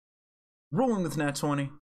Rolling with Nat 20.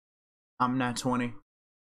 I'm Nat 20.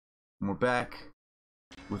 And we're back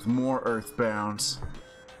with more EarthBound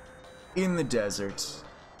in the desert.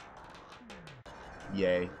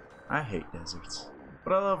 Yay. I hate deserts.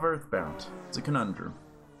 But I love EarthBound. It's a conundrum.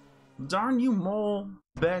 Darn you mole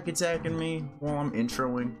back attacking me while I'm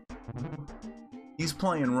introing. He's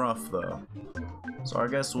playing rough though. So I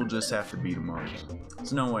guess we'll just have to beat him up.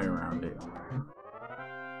 There's no way around it.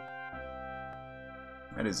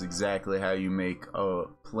 That is exactly how you make a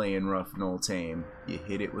playing rough no tame. You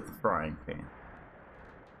hit it with a frying pan.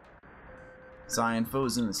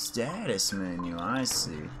 Infos in the status menu, I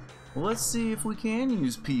see. Well, let's see if we can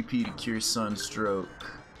use PP to cure sunstroke.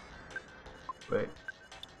 Wait.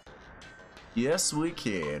 Yes, we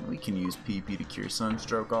can. We can use PP to cure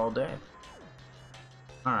sunstroke all day.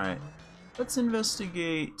 Alright. Let's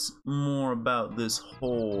investigate more about this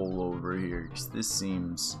hole over here, because this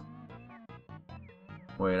seems...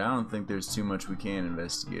 Wait, I don't think there's too much we can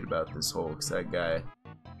investigate about this hole, because that guy...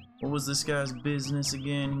 What was this guy's business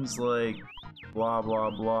again? He's like, blah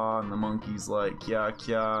blah blah, and the monkey's like, kya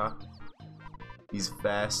kya. He's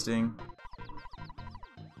fasting.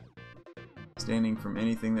 Standing from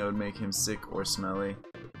anything that would make him sick or smelly.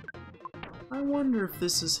 I wonder if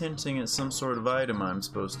this is hinting at some sort of item I'm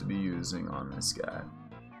supposed to be using on this guy.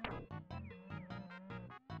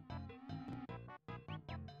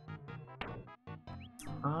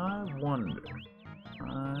 I wonder.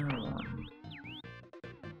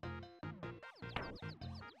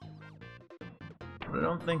 But I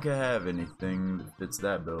don't think I have anything that fits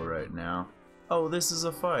that bill right now. Oh, this is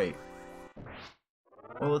a fight.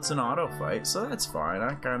 Well, it's an auto fight, so that's fine.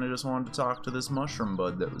 I kinda just wanted to talk to this mushroom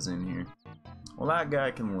bud that was in here. Well, that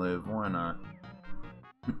guy can live, why not?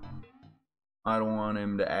 I don't want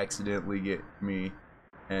him to accidentally get me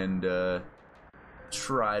and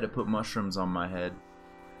try to put mushrooms on my head.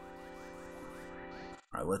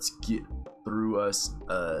 Alright, let's get through us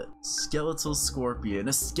a skeletal scorpion.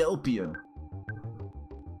 A skelpion!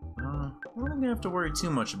 I don't think I have to worry too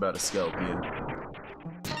much about a skelpion.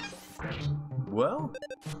 Well,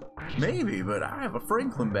 maybe, but I have a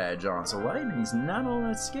Franklin badge on, so lightning's not all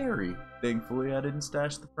that scary. Thankfully, I didn't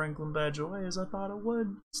stash the Franklin badge away as I thought it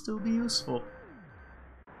would still be useful.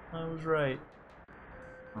 I was right.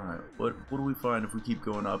 Alright, what do we find if we keep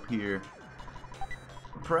going up here?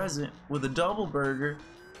 A present with a double burger.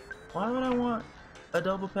 Why would I want a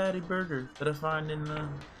double patty burger that I find in the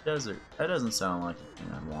desert? That doesn't sound like a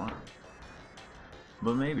thing I'd want.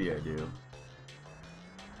 But maybe I do.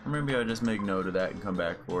 Or maybe I just make note of that and come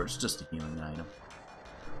back for it. It's just a healing item.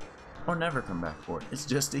 Or never come back for it. It's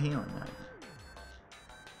just a healing item.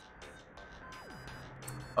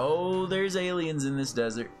 Oh, there's aliens in this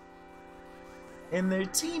desert. And they're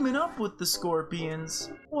teaming up with the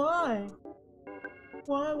scorpions. Why?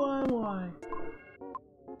 Why?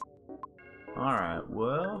 Alright,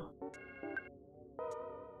 well...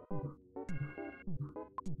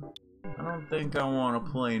 I don't think I want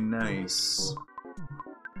to play nice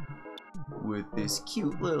with this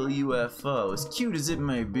cute little UFO. As cute as it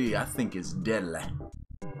may be, I think it's deadly.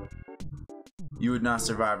 You would not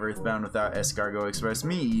survive EarthBound without Escargot Express.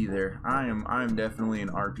 Me either. I am definitely an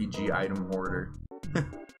RPG item hoarder.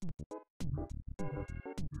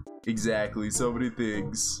 Exactly, so many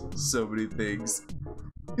things. So many things.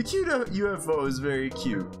 The cute UFO is very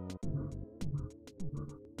cute.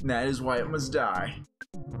 And that is why it must die.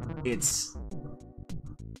 Its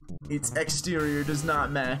exterior does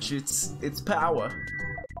not match its power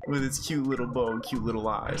with its cute little bow and cute little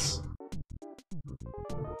eyes.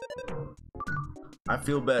 I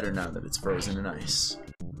feel better now that it's frozen in ice.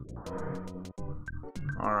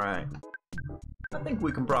 Alright. I think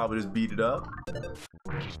we can probably just beat it up.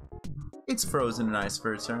 It's frozen in ice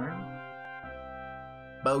for a turn.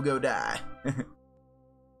 Bogo die.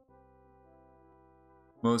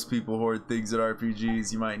 Most people hoard things at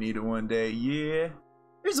RPGs. You might need it one day. Yeah.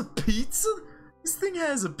 There's a pizza? This thing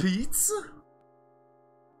has a pizza?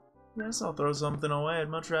 Guess I'll throw something away. I'd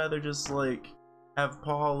much rather just, like, have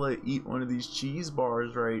Paula eat one of these cheese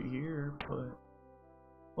bars right here, but...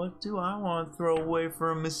 What do I want to throw away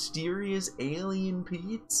for a mysterious alien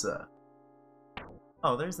pizza?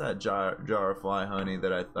 Oh, there's that jar of fly honey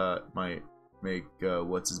that I thought might make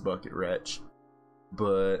what's-his-bucket retch.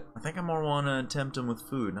 But I think I more want to tempt him with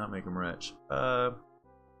food, not make him retch. Well...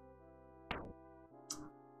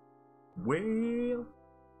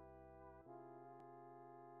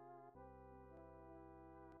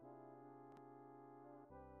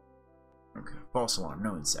 Okay, false alarm,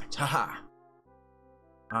 no insect. Haha!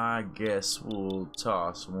 I guess we'll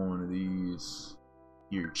toss one of these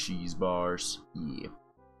here cheese bars. Yeah.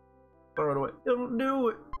 Throw it away. Don't do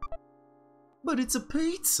it! But it's a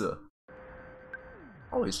pizza.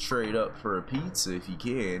 Always trade up for a pizza if you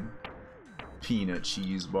can. Peanut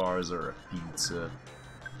cheese bars are a pizza.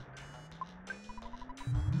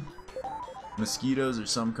 Mosquitoes or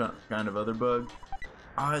some kind of other bug.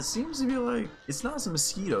 It seems to be like, it's not some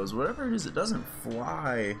mosquitoes. Whatever it is, it doesn't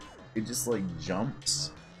fly. It just like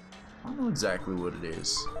jumps. I don't know exactly what it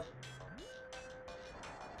is.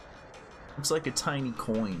 Looks like a tiny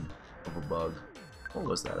coin of a bug. What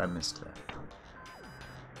was that? I missed that.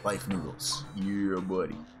 Life noodles. Yeah,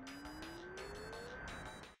 buddy.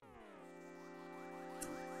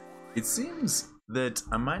 It seems that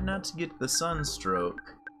I might not get the sunstroke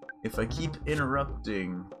if I keep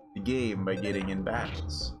interrupting the game by getting in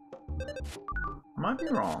battles. I might be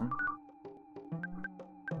wrong,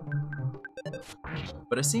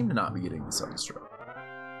 but I seem to not be getting the sunstroke.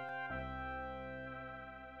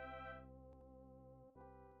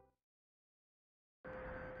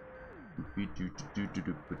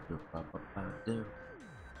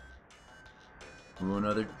 Ooh,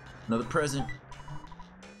 another present.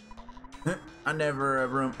 I never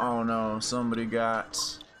have room. Oh no, somebody got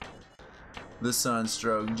the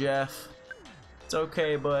sunstroke. Jeff, it's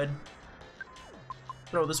okay, bud.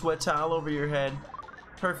 Throw this wet towel over your head.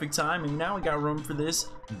 Perfect timing. Now we got room for this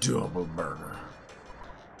double burger.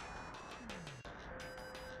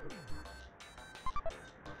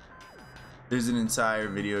 There's an entire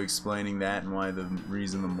video explaining that and why the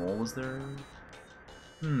reason the mole was there.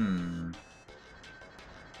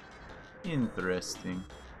 Interesting.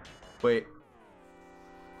 Wait.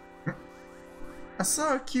 I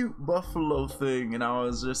saw a cute buffalo thing and I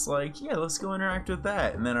was just like, yeah, let's go interact with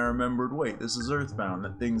that. And then I remembered, wait, this is EarthBound.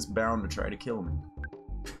 That thing's bound to try to kill me.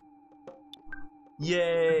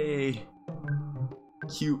 Yay!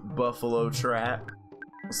 Cute buffalo trap.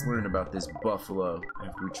 Let's learn about this buffalo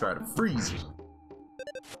after we try to freeze it.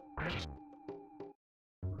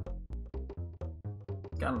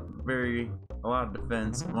 Got a lot of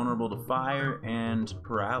defense, vulnerable to fire and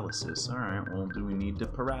paralysis. Alright, well, do we need to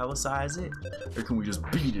paralyze it? Or can we just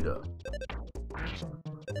beat it up?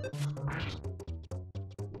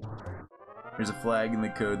 There's a flag in the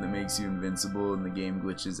code that makes you invincible and the game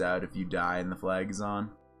glitches out if you die and the flag is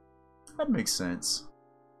on. That makes sense.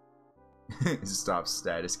 It stops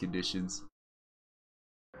status conditions.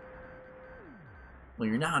 Well,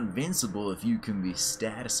 you're not invincible if you can be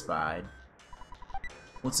satisfied.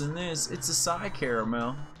 What's in this? It's a side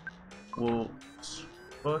caramel. Well,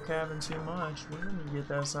 fuck having too much. We're gonna get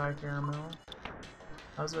that side caramel.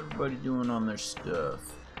 How's everybody doing on their stuff?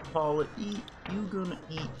 Paula, you gonna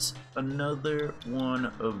eat another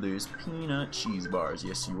one of those peanut cheese bars?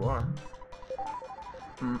 Yes, you are.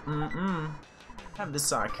 Have the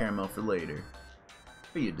side caramel for later.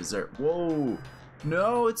 Be a dessert. Whoa!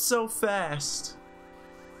 No, it's so fast!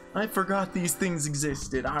 I forgot these things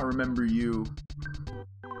existed. I remember you.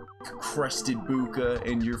 Crusted Buka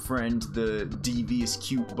and your friend, the devious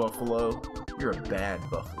cute buffalo. You're a bad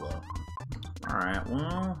buffalo. Alright,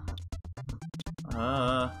 well...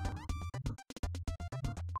 I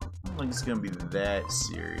don't think it's gonna be that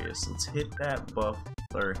serious. Let's hit that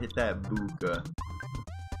hit that Buka.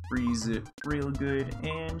 Freeze it real good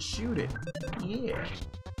and shoot it. Yeah.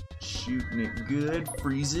 Shooting it good.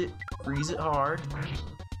 Freeze it hard.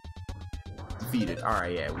 Defeat it.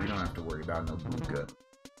 Alright, yeah, we don't have to worry about no Buka.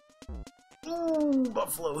 Ooh,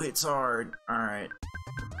 buffalo hits hard. Alright.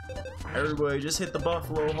 Everybody just hit the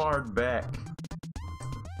buffalo hard back.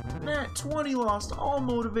 Nat 20 lost all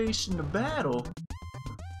motivation to battle.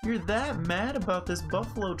 You're that mad about this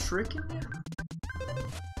buffalo tricking you?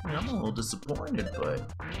 I mean, I'm a little disappointed,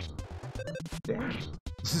 but damn.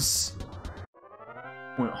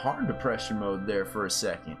 Went hard depression mode there for a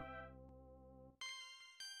second.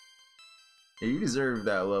 Yeah, you deserve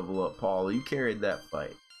that level up, Paul. You carried that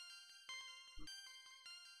fight.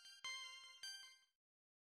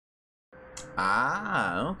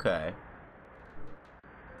 Ah, okay.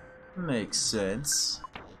 Makes sense.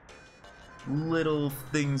 Little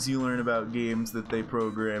things you learn about games that they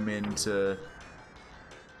program in to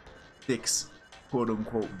fix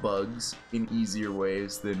quote-unquote bugs in easier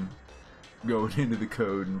ways than going into the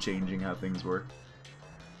code and changing how things work.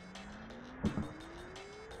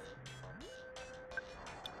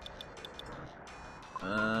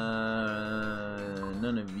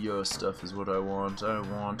 None of your stuff is what I want. I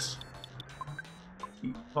want...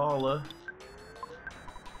 Eat Paula.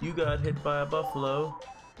 You got hit by a buffalo.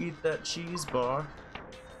 Eat that cheese bar.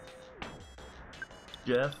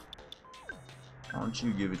 Jeff, why don't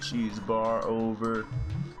you give a cheese bar over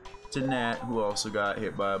to Nat, who also got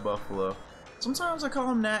hit by a buffalo. Sometimes I call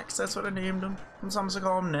him Nat because that's what I named him. Sometimes I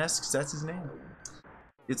call him Ness because that's his name.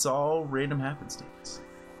 It's all random happenstance.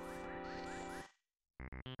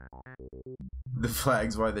 The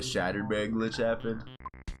flag's why the shattered bag glitch happened.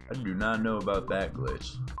 I do not know about that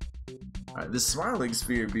glitch. Alright, the smiling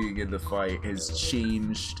sphere being in the fight has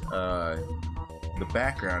changed the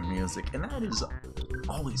background music, and that is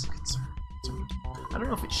always a concern to me. I don't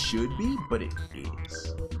know if it should be, but it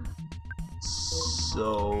is.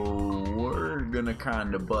 So we're gonna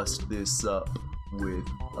kind of bust this up with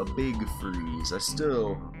a big freeze. I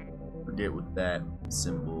still forget what that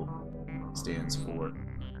symbol stands for.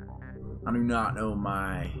 I do not know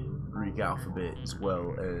my Greek alphabet as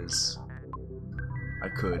well as I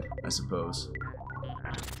could, I suppose.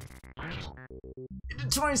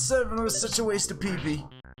 27 was such a waste of pee-pee.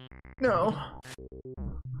 No.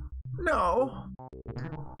 No.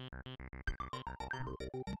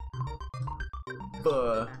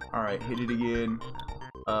 Alright, hit it again.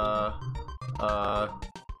 Alright,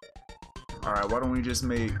 why don't we just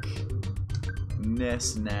make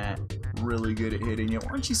Ness Nat really good at hitting it?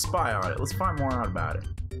 Why don't you spy on it? Let's find more out about it.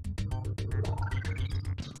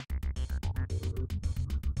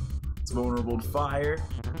 It's vulnerable to fire.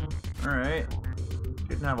 Alright.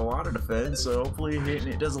 Didn't have a lot of defense, so hopefully hitting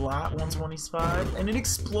it does a lot. 125. And it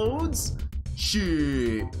explodes?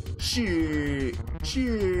 Shit. Shit.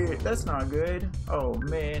 Shit. That's not good. Oh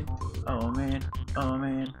man. Oh man. Oh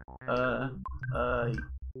man.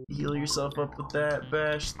 Heal yourself up with that.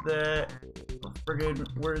 Bash that. Friggin',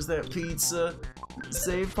 where's that pizza?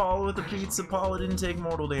 Save Paula with a pizza. Paula didn't take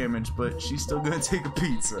mortal damage, but she's still gonna take a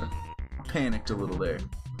pizza. Panicked a little there.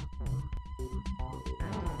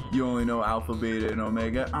 You only know Alpha, Beta, and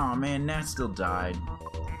Omega. Aw, man, Nat still died.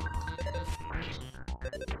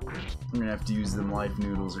 I'm gonna have to use them life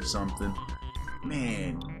noodles or something.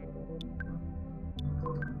 Man.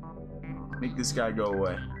 Make this guy go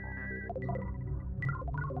away.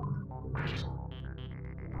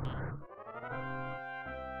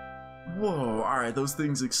 Whoa, alright, those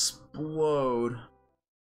things explode.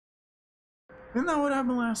 Isn't that what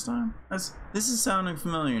happened last time? This is sounding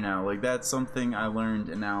familiar now. Like, that's something I learned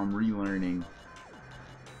and now I'm relearning.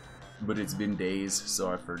 But it's been days,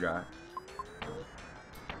 so I forgot.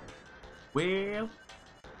 Well,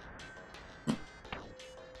 does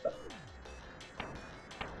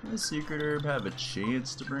the secret herb have a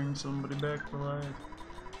chance to bring somebody back to life?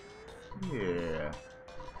 Yeah.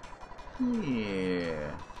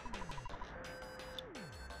 Yeah.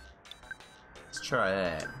 Let's try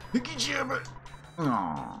that. Hickey jabber!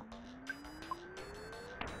 Aww.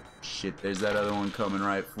 Shit, there's that other one coming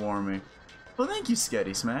right for me. Well, thank you,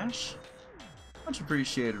 Sketty Smash. Much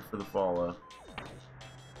appreciated for the follow.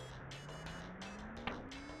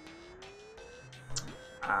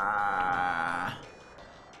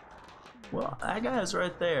 Well, that guy's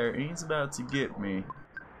right there, and he's about to get me.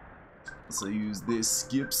 So use this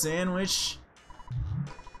skip sandwich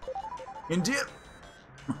and dip.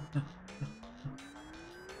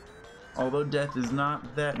 Although death is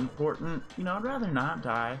not that important, you know, I'd rather not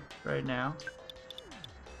die right now.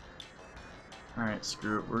 Alright,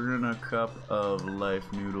 screw it. We're gonna a cup of life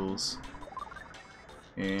noodles.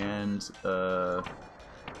 And, let's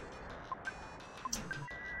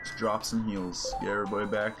drop some heals. Get everybody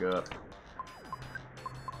back up.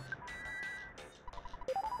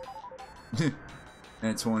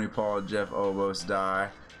 And 20 Paul, Jeff almost die.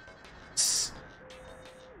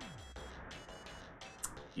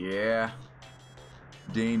 Yeah.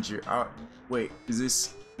 Danger. Wait, is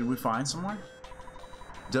this... Did we find somewhere?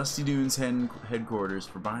 Dusty Dunes headquarters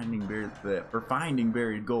for finding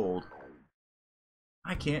buried gold.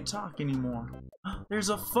 I can't talk anymore. There's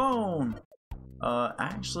a phone! I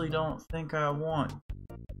actually don't think I want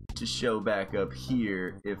to show back up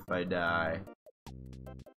here if I die.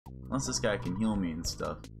 Unless this guy can heal me and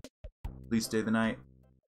stuff. Please stay the night.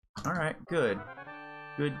 Alright, good.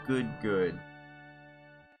 Good, good, good.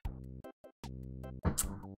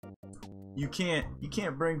 You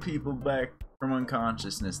can't bring people back from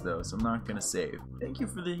unconsciousness though, so I'm not gonna save. Thank you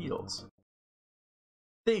for the heals.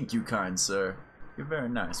 Thank you, kind sir. You're very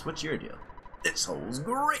nice. What's your deal? This hole's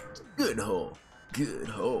great. Good hole. Good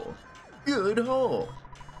hole. Good hole.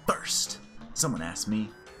 First, someone asked me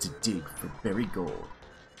to dig for buried gold.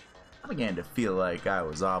 I began to feel like I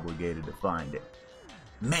was obligated to find it.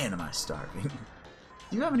 Man, am I starving.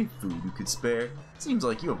 Do you have any food you could spare? Seems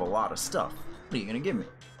like you have a lot of stuff. What are you gonna give me?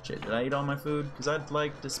 Shit, did I eat all my food? Because I'd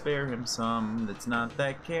like to spare him some that's not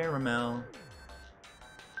that caramel.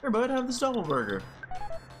 Here, bud, have this double burger.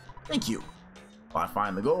 Thank you. If I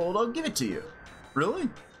find the gold, I'll give it to you. Really?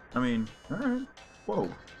 I mean, alright. Whoa,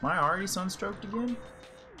 am I already sunstroked again?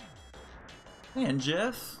 Man,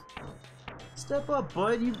 Jeff. Step up,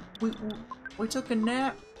 bud. We took a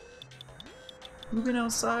nap. You've been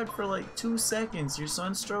outside for like 2 seconds. You're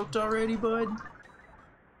sunstroked already, bud?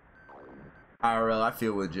 IRL,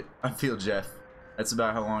 I feel Jeff. That's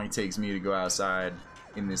about how long it takes me to go outside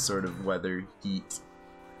in this sort of weather, heat,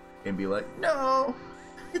 and be like, no!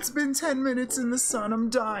 It's been 10 minutes in the sun, I'm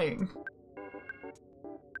dying.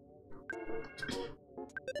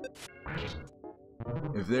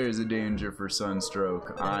 If there is a danger for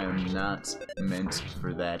sunstroke, I am not meant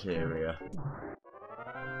for that area.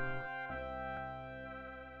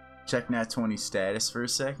 Check Nat 20 status for a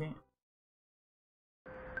second.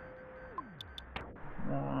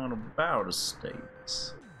 What about a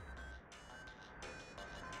status?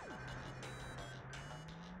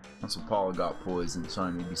 That's what Paula got poisoned, so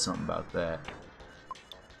I need to do something about that.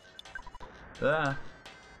 Ah.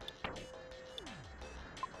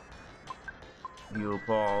 Heal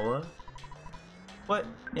Paula. What?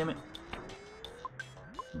 Damn it.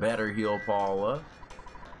 Better heal Paula.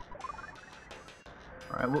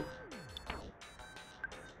 Alright, well.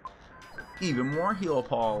 Even more heal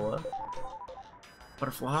Paula.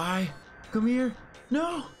 Butterfly, come here.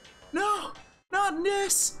 No! No! Not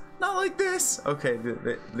Ness! Not like this! Okay,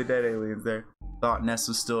 the dead alien's there. Thought Ness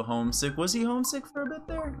was still homesick. Was he homesick for a bit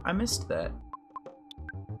there? I missed that.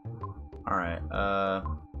 Alright,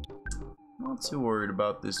 not too worried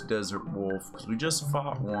about this desert wolf, because we just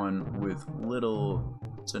fought one with little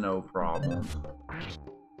to no problem.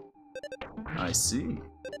 I see.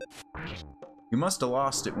 He must have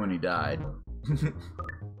lost it when he died.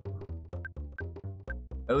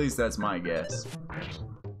 At least that's my guess.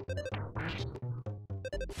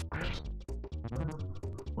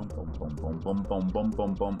 Boom, boom, boom, boom, boom, boom, boom,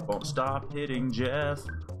 boom, boom, boom. Stop hitting Jeff.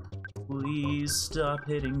 Please stop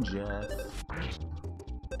hitting Jeff.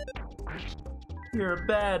 You're a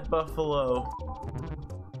bad buffalo.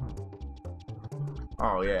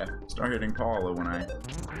 Oh yeah, start hitting Paula when I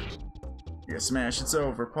get smash. It's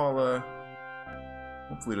over. Paula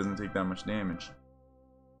hopefully doesn't take that much damage.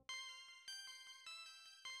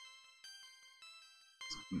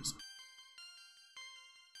 Excuse me.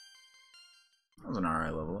 That was an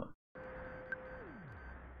alright level up.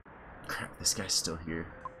 Crap, this guy's still here.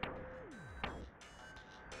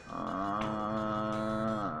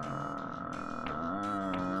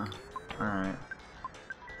 Alright.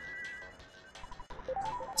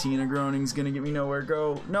 Tina groaning's gonna get me nowhere.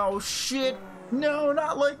 Go. No, shit! No,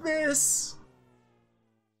 not like this!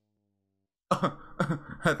 I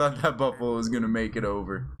thought that buffalo was gonna make it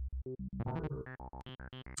over.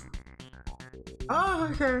 Oh,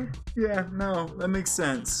 okay. Yeah, no, that makes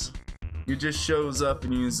sense. It just shows up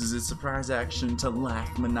and uses its surprise action to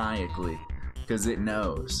laugh maniacally. Because it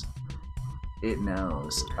knows. It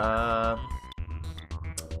knows.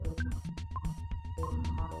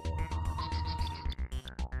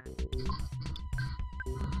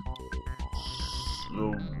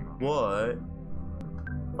 So what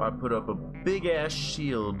if I put up a big ass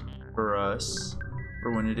shield for us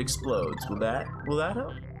for when it explodes? Will that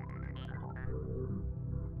help?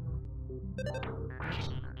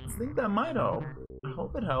 I think that might help. I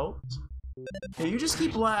hope it helps. Yeah, you just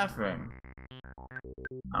keep laughing.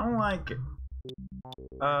 I don't like it.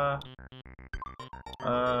 I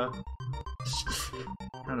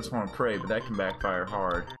just want to pray, but that can backfire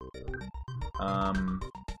hard.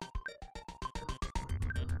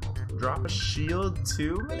 Drop a shield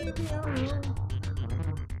too, maybe? I don't know.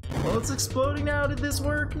 Well, it's exploding now. Did this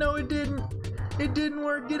work? No, it didn't. It didn't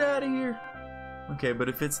work. Get out of here. Okay, but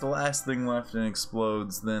if it's the last thing left and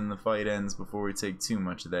explodes, then the fight ends before we take too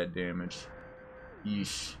much of that damage.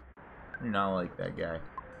 Yeesh. I do not like that guy.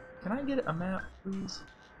 Can I get a map, please?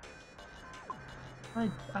 I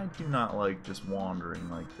do not like just wandering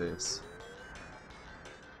like this.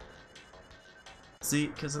 See,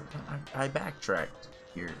 because I backtracked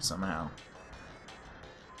here somehow.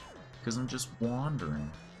 Because I'm just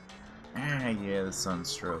wandering. Ah, yeah, the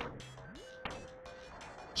sunstroke.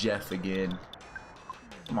 Jeff again.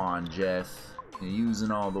 Come on, Jeff. You're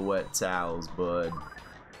using all the wet towels, bud.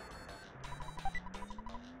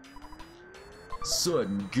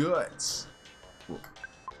 Sudden guts. Well,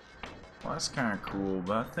 that's kind of cool,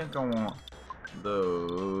 but I think I want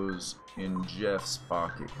those in Jeff's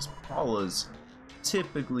pocket, because Paula's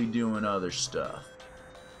typically doing other stuff.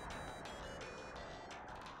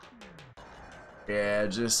 Yeah,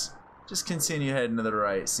 just continue heading to the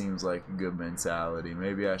right seems like a good mentality.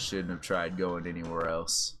 Maybe I shouldn't have tried going anywhere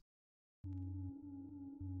else.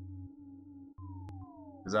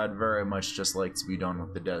 Because I'd very much just like to be done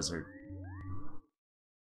with the desert.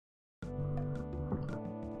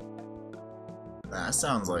 That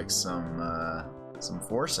sounds like some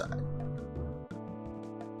foresight.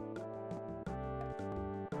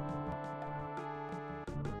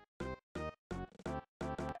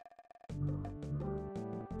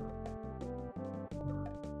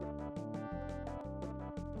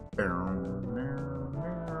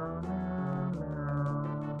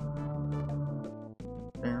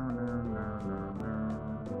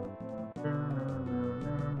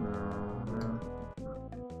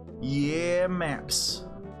 Yeah, maps.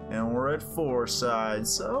 And we're at Fourside,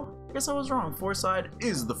 so I guess I was wrong. Fourside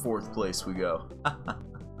is the 4th place we go.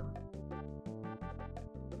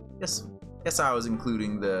 Guess I was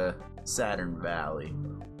including the Saturn Valley.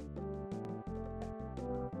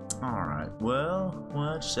 Alright, well,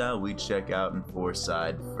 what shall we check out in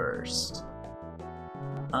Fourside first?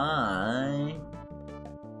 What are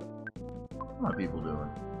my people doing?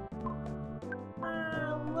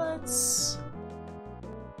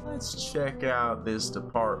 Let's check out this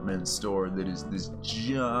department store that is this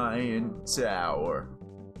giant tower.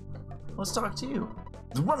 Let's talk to you.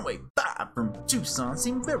 The Runaway 5 from Tucson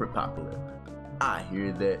seem very popular. I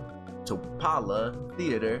hear that Topala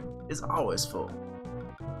Theater is always full.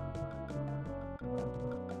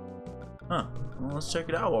 Huh, well, let's check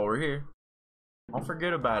it out while we're here. I'll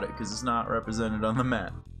forget about it because it's not represented on the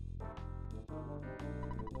map.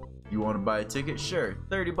 You want to buy a ticket? Sure.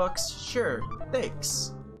 30 bucks? Sure.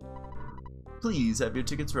 Thanks. Please have your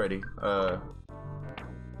tickets ready.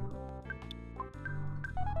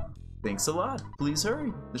 Thanks a lot. Please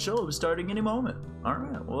hurry. The show will be starting any moment.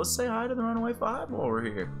 Alright, well, let's say hi to the Runaway 5 while we're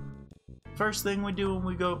here. First thing we do when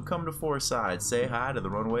we come to Fourside, say hi to the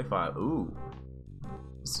Runaway 5. Ooh.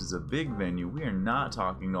 This is a big venue. We are not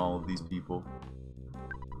talking to all of these people.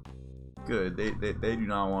 Good. They do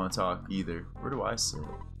not want to talk either. Where do I sit?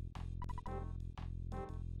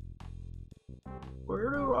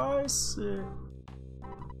 Where do I sit?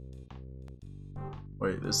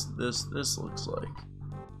 Wait, this looks like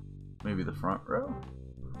maybe the front row?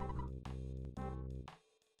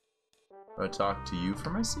 Do I talk to you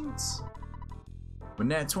for my seats? When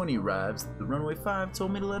Nat 20 arrives, the Runaway 5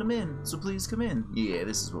 told me to let him in, so please come in. Yeah,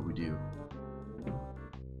 this is what we do.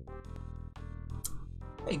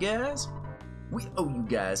 Hey guys, we owe you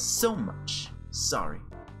guys so much. Sorry.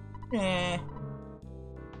 To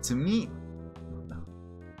meet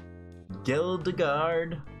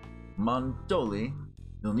Geldegard Montoli,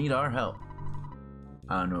 you'll need our help.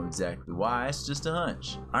 I don't know exactly why, it's just a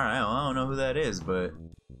hunch. Alright, well, I don't know who that is, but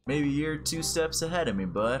maybe you're 2 steps ahead of me,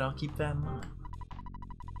 bud. I'll keep that in mind.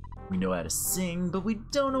 We know how to sing, but we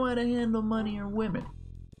don't know how to handle money or women.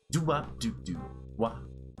 Do-wop, do-do-wop.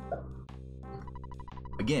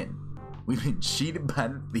 Again, we've been cheated by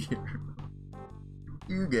the theater.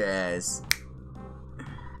 You guys.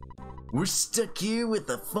 We're stuck here with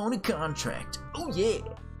a phony contract. Oh yeah.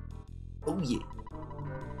 Oh yeah.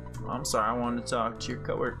 I'm sorry, I wanted to talk to your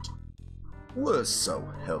cohort. We're so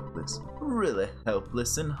helpless. Really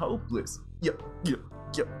helpless and hopeless. Yup.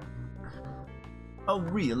 A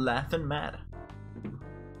real laughing matter.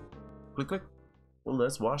 Click. Well,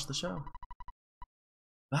 let's watch the show.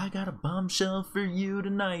 I got a bombshell for you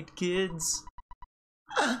tonight, kids.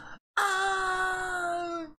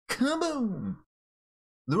 Kaboom!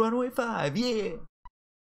 The Runaway 5, yeah!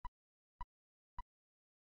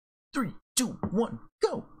 3, 2, 1,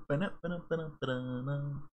 go!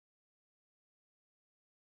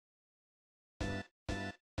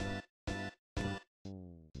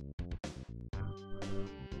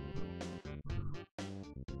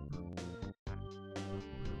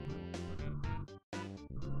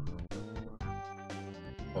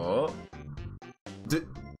 Oh.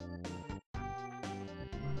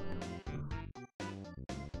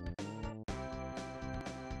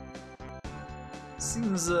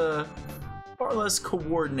 Seems far less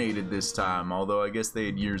coordinated this time, although I guess they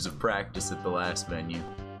had years of practice at the last venue.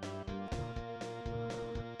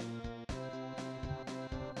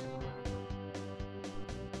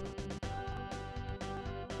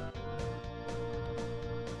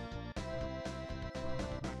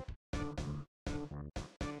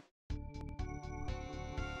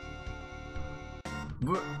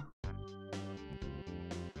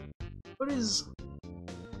 What is...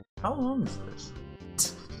 How long is this?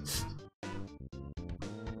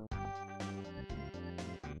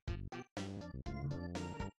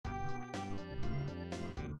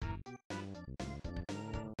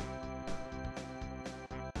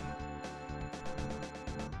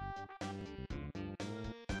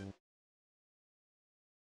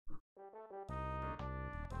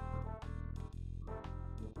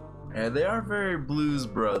 Yeah, they are very Blues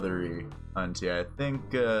Brothery, Auntie. I think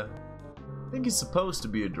it's supposed to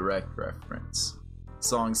be a direct reference. The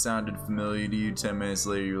song sounded familiar to you. 10 minutes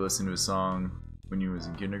later, you listened to a song when you was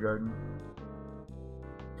in kindergarten.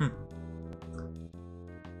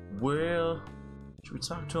 Well, should we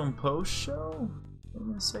talk to him post-show? I'm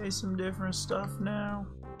gonna say some different stuff now.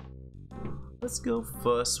 Let's go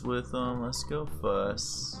fuss with them. Let's go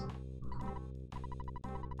fuss.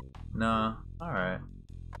 Nah. Alright.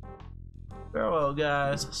 Farewell,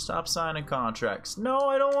 guys. Stop signing contracts. No,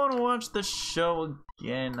 I don't want to watch the show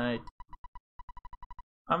again.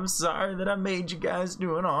 I'm sorry that I made you guys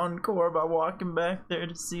do an encore by walking back there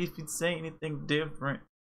to see if you'd say anything different.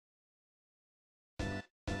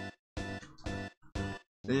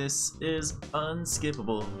 This is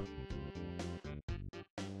unskippable.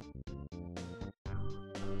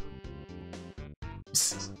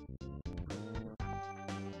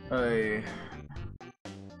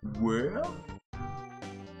 Well,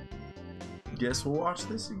 guess we'll watch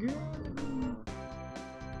this again.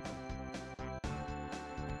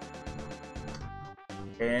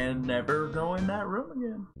 And never go in that room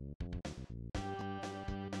again.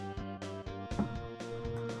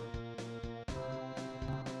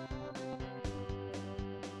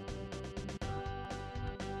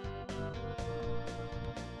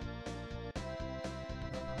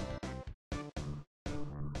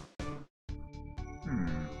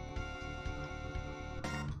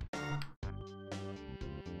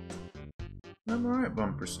 I'm alright,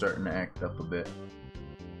 bumper's starting to act up a bit.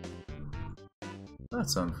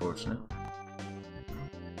 That's unfortunate.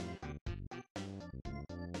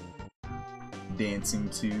 Dancing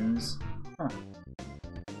twos. Huh.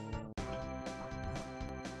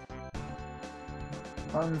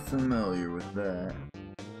 Unfamiliar with that.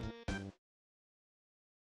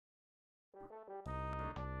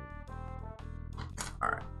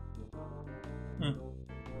 Alright.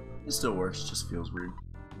 It still works, just feels weird.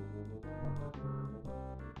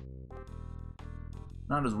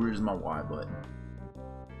 Not as weird as my Y button.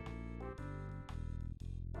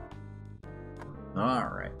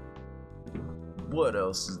 Alright. What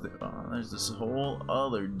else is there? Oh, there's this whole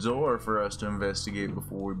other door for us to investigate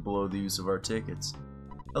before we blow the use of our tickets.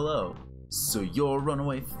 Hello. So you're a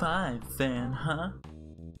Runaway 5 fan, huh?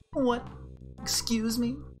 What? Excuse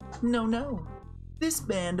me? No. This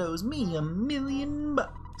band owes me $1 million.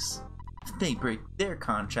 If they break their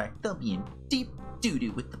contract, they'll be in deep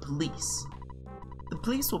doo-doo with the police. The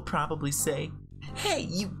police will probably say, "Hey,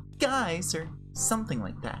 you guys," or something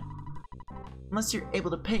like that. Unless you're able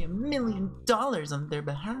to pay $1 million on their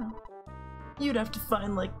behalf. You'd have to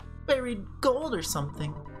find, like, buried gold or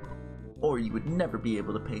something. Or you would never be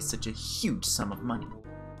able to pay such a huge sum of money.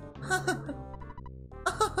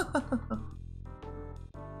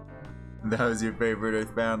 That was your favorite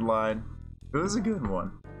EarthBound line? It was a good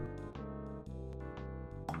one.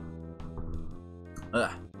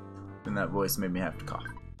 And that voice made me have to cough.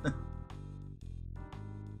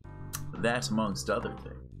 That amongst other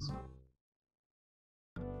things.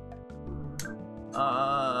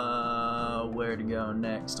 Where to go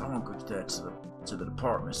next? I want to go to that to the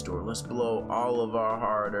department store. Let's blow all of our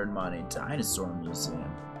hard-earned money. Dinosaur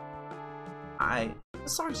Museum.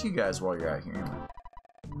 Let's talk to you guys while you're out here.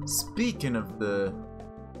 Speaking of the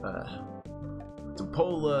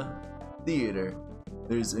Topola Theater,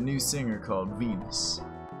 there's a new singer called Venus.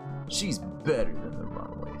 She's better than the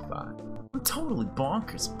Runaway 5. I'm totally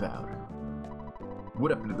bonkers about her.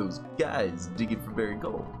 What happened to those guys digging for buried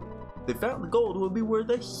gold? If they found the gold, it would be worth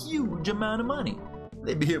a huge amount of money.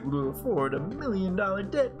 They'd be able to afford $1 million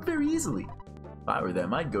debt very easily. If I were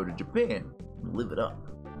them, I'd go to Japan and live it up.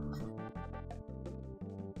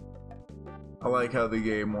 I like how the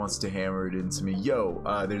game wants to hammer it into me. Yo,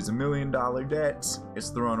 there's $1 million debt.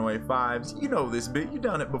 It's the Runaway 5s. You know this bit. You've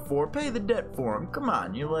done it before. Pay the debt for them. Come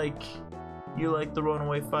on. You're like the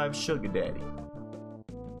Runaway 5 sugar daddy.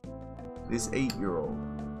 This 8-year-old.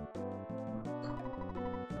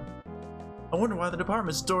 I wonder why the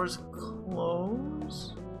department store's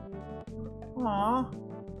closed. Aw.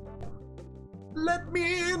 Let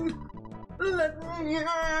me in. Let me in.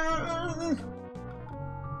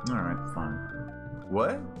 Alright, fine.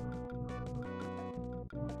 What?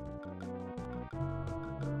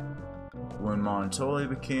 When Montoya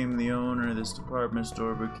became the owner, this department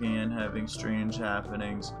store began having strange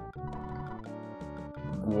happenings.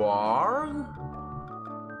 Guar?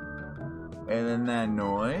 And then that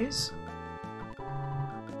noise?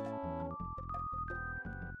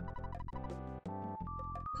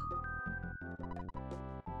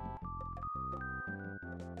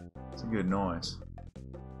 It's a good noise.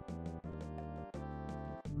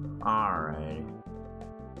 Alright.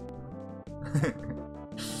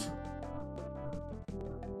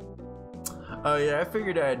 Oh yeah, I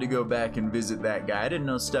figured I had to go back and visit that guy. I didn't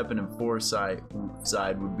know stepping in foresight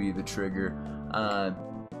side would be the trigger.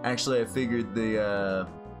 Actually, I figured the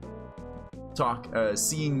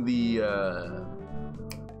seeing the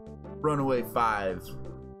Runaway 5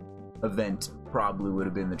 event probably would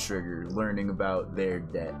have been the trigger, learning about their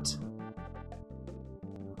debt.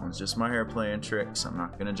 It's just my hair playing tricks. I'm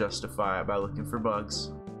not gonna justify it by looking for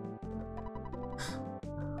bugs.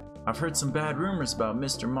 I've heard some bad rumors about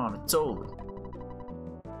Mr. Monotoli.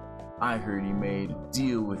 I heard he made a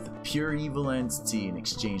deal with a pure evil entity in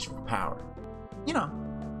exchange for power. You know,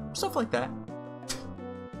 stuff like that.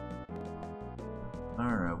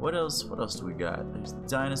 Alright, what else do we got? There's the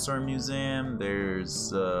Dinosaur Museum,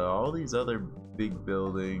 there's all these other big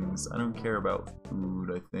buildings. I don't care about food,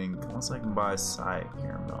 I think, unless I can buy a side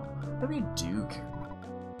caramel. Maybe I do care.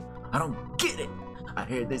 I don't get it! I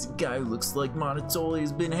heard there's a guy who looks like Monotoli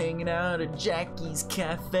has been hanging out at Jackie's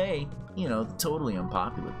Cafe. You know, the totally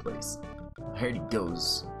unpopular place. I heard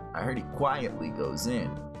he quietly goes in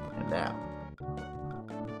and out.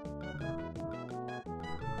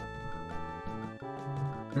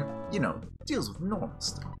 You know, deals with normal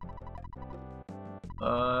stuff.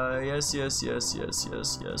 Yes.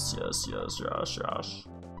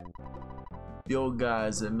 The old guy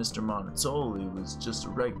said Mr. Monotoli was just a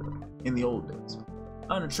regular in the old days.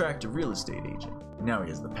 Unattractive real estate agent. Now he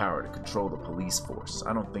has the power to control the police force.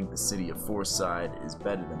 I don't think the city of Forsyth is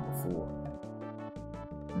better than before.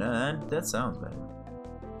 Nah, that sounds better.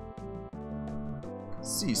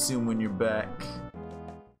 See you soon when you're back.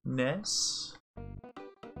 Ness?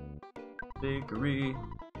 Bakery.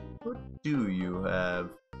 What do you have?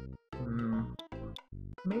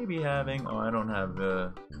 Maybe having. Oh, I don't have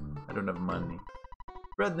money.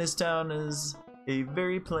 Bread in this town is a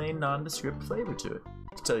very plain, nondescript flavor to it.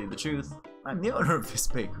 To tell you the truth, I'm the owner of this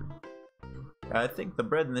bakery. I think the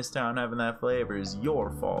bread in this town having that flavor is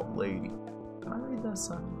your fault, lady. Can I read that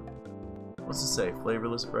sign? What's it say?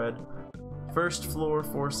 Flavorless bread. First floor,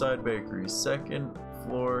 Forsyth Bakery. Second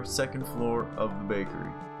floor of the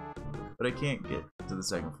bakery. But I can't get to the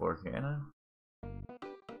second floor, can I?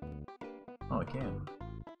 Oh, I can.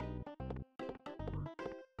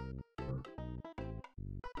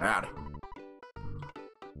 Howdy.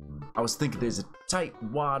 I was thinking there's a tight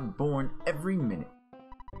wad born every minute.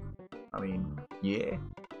 I mean, yeah.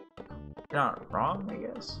 You're not wrong, I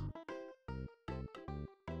guess.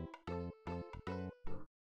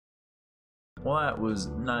 Well, that was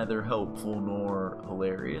neither helpful nor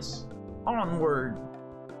hilarious. Onward!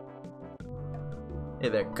 Hey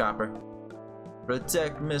there, copper.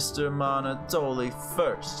 Protect Mr. Monotoli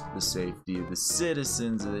first. The safety of the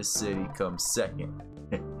citizens of this city comes second.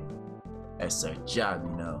 That's our job,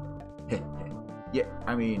 you know. Yeah,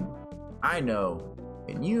 I mean, I know,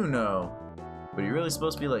 and you know, but you're really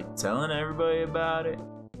supposed to be like telling everybody about it?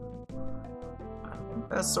 I think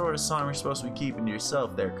that's the sort of song you're supposed to be keeping to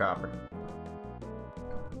yourself there, copper.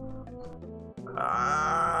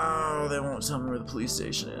 Oh, they won't tell me where the police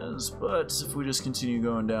station is, but if we just continue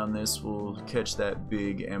going down this, we'll catch that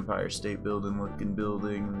big Empire State Building looking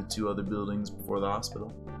building and the two other buildings before the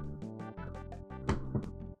hospital.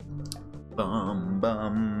 Bum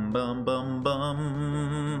bum bum bum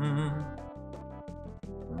bum.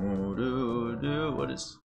 What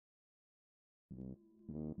is?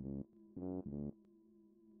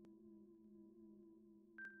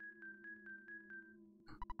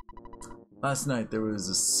 Last night there was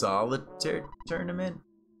a solitaire tournament.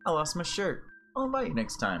 I lost my shirt. I'll invite you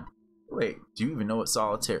next time. Wait, do you even know what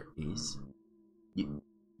solitaire is?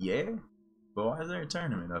 Yeah? But why is there a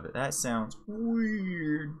tournament of it? That sounds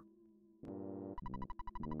weird.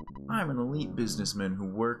 I'm an elite businessman who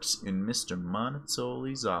works in Mr.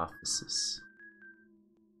 Monotoli's offices.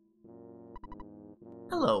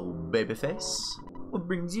 Hello, babyface. What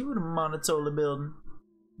brings you to Monotoli building?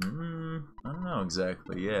 I don't know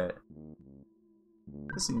exactly yet.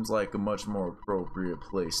 This seems like a much more appropriate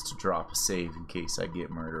place to drop a save in case I get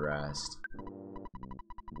murderized.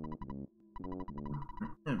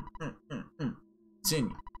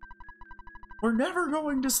 Continue. We're never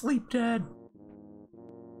going to sleep, Dad.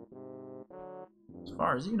 As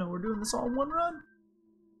far as you know, we're doing this all in one run.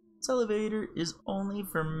 This elevator is only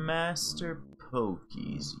for Master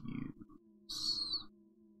Pokey's use.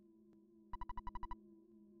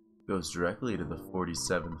 Goes directly to the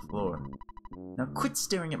 47th floor. Now quit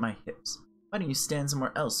staring at my hips. Why don't you stand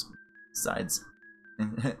somewhere else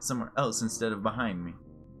instead of behind me?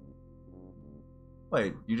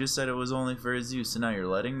 Wait, you just said it was only for his use and now you're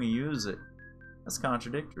letting me use it. That's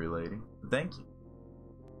contradictory, lady. Thank you.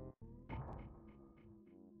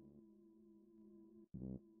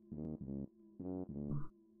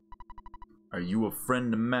 Are you a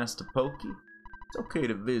friend of Master Pokey? It's okay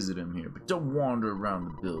to visit him here, but don't wander around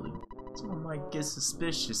the building. Someone might get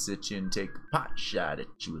suspicious at you and take a pot shot at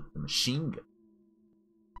you with the machine gun.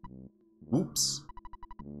 Whoops.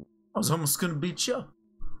 I was almost gonna beat you up.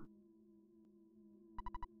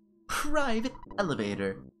 private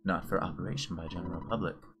elevator. Not for operation by general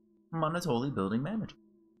public. Monotoli building manager.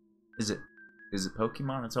 Is it Pokey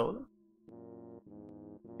Monotoli?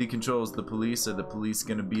 He controls the police. Are the police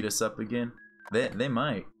gonna beat us up again? They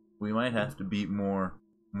might. We might have to beat more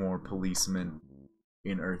policemen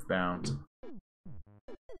in EarthBound.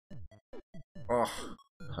 Oh,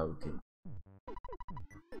 Pokey.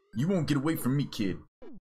 You won't get away from me, kid.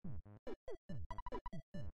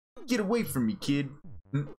 Get away from me, kid.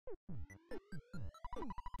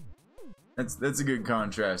 That's a good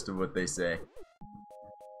contrast of what they say.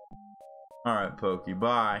 Alright, Pokey,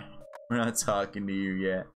 bye. We're not talking to you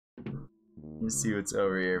yet. Let's see what's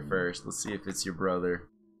over here first. Let's see if it's your brother.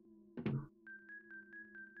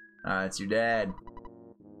 Ah, it's your dad.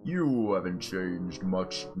 You haven't changed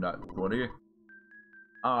much, not 20.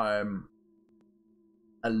 I'm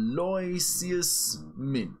Aloysius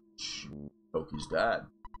Minch, Pokey's dad.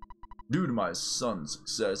 Due to my son's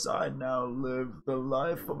success, I now live the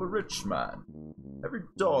life of a rich man. Every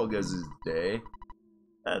dog has his day.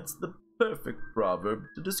 That's the perfect proverb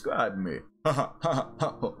to describe me.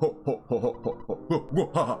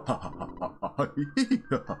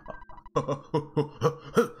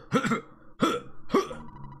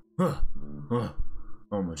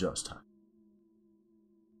 Almost time.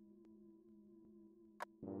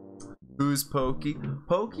 Who's Pokey?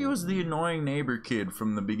 Pokey was the annoying neighbor kid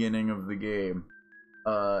from the beginning of the game.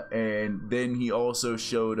 And then he also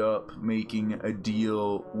showed up making a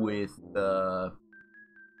deal with the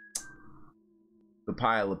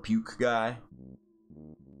pile of puke guy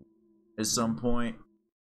at some point.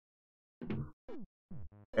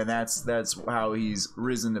 And that's how he's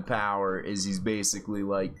risen to power, is he's basically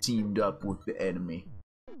like teamed up with the enemy.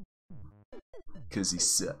 'Cause he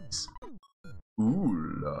sucks.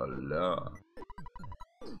 Ooh la la.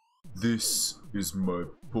 This is my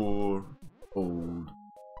poor old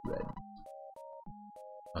friend.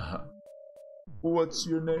 What's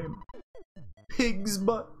your name? Pig's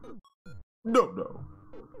butt? No.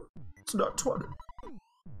 It's not 20.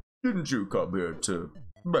 Didn't you come here to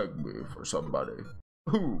beg me for somebody?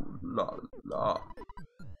 Ooh la la.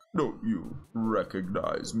 Don't you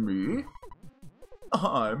recognize me?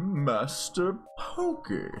 I'm Master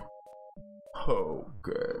Pokey.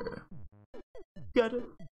 Pokey. Get it?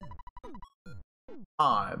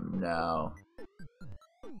 I'm now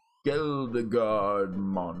Hildegard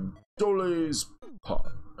Montoli's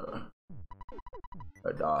partner,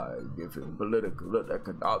 and I give him political and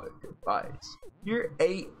economic advice. You're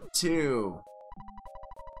 8 too.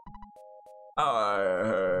 I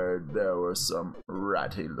heard there were some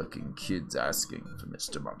ratty-looking kids asking for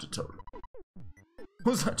Mr. Montoli.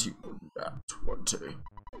 Was that you at 20?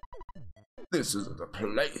 This isn't a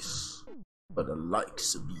place for the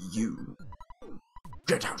likes of you.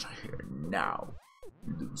 Get out of here now,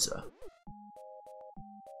 loser.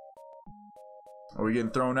 Are we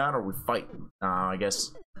getting thrown out or are we fighting? I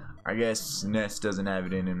guess Ness doesn't have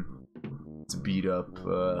it in him to beat up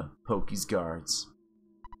Pokey's guards.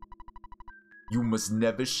 You must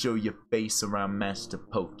never show your face around Master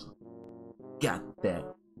Pokey. Got that?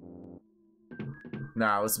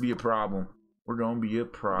 Nah, let's be a problem. We're gonna be a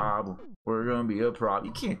problem. We're gonna be a problem.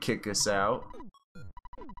 You can't kick us out.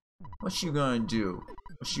 What you gonna do?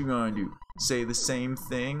 What you gonna do? Say the same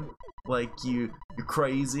thing? Like you're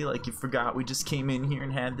crazy? Like you forgot we just came in here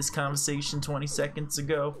and had this conversation 20 seconds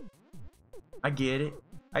ago? I get it.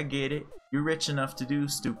 I get it. You're rich enough to do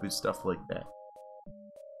stupid stuff like that.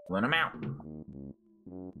 Let him out.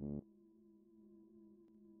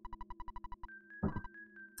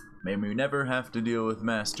 Maybe we never have to deal with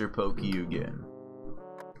Master Pokey again.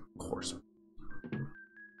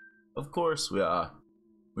 Of course we are.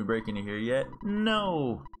 We breaking it here yet?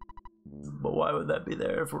 No. But why would that be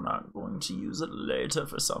there if we're not going to use it later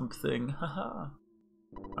for something? Haha.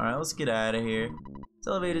 Alright, let's get out of here. This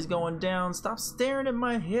elevator's going down. Stop staring at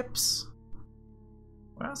my hips.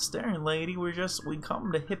 We're not staring, lady. We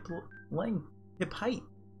come to hip length, hip height.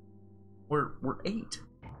 We're 8.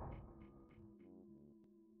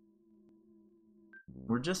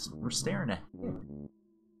 We're staring at him.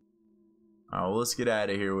 Alright, well, let's get out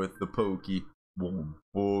of here with the Pokey. You're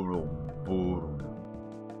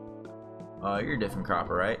a different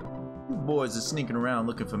copper, right? You boys are sneaking around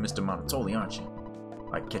looking for Mr. Montoli, aren't you?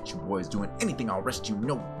 If I catch you boys doing anything, I'll arrest you,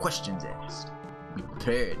 no questions asked. Be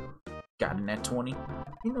prepared. Got in that 20?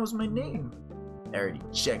 He knows my name. I already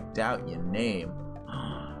checked out your name.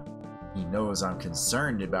 He knows I'm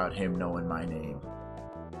concerned about him knowing my name.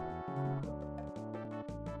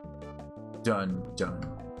 Dun dun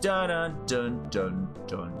dun dun dun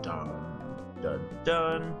dun dun dun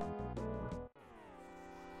dun.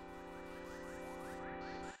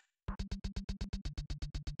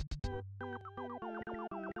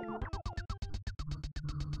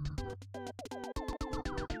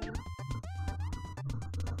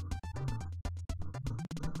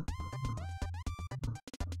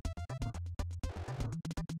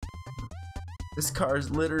 This car's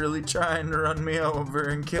literally trying to run me over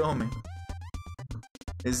and kill me.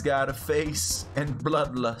 It's got a face and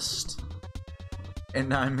bloodlust.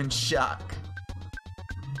 And I'm in shock.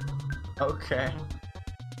 Okay.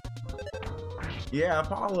 Yeah,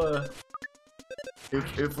 Paula.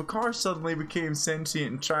 If a car suddenly became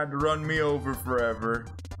sentient and tried to run me over forever,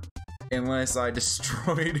 unless I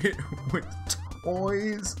destroyed it with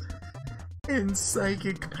toys and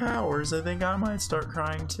psychic powers, I think I might start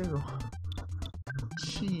crying too.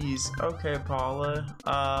 Jeez. Okay, Paula.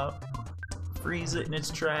 Freeze it in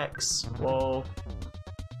its tracks. Whoa.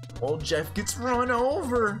 Old Jeff gets run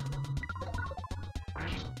over.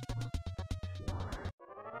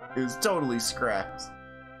 It was totally scrapped.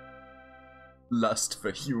 Lust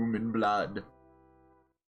for human blood.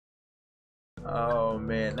 Oh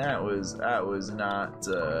man, that was not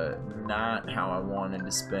how I wanted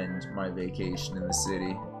to spend my vacation in the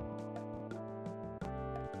city.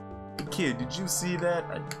 Kid, did you see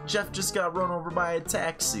that? Jeff just got run over by a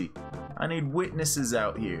taxi. I need witnesses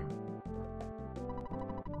out here.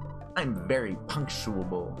 I'm very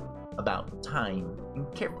punctual about time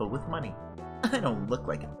and careful with money. I don't look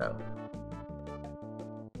like it though.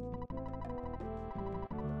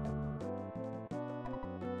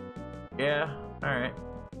 Yeah, alright.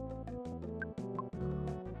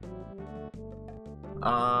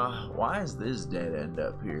 Why is this dead end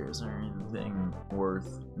up here? Is there anything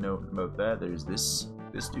worth noting about that? There's this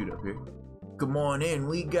dude up here. Come on in,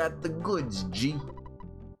 we got the goods, G.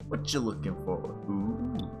 What you looking for?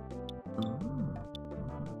 Ooh.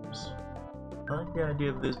 I like the idea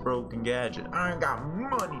of this broken gadget. I ain't got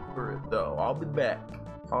money for it though. I'll be back.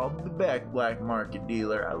 I'll be back, black market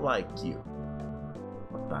dealer. I like you.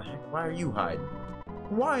 What the heck? Why are you hiding?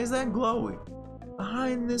 Why is that glowing?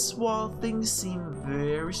 Behind this wall, things seem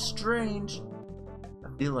very strange. I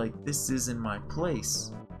feel like this isn't my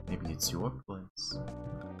place. Maybe it's your place.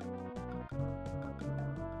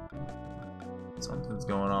 Something's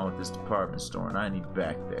going on with this department store and I need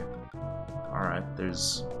back there. Alright,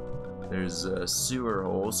 there's a sewer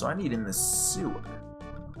hole, so I need in the sewer.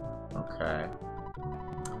 Okay.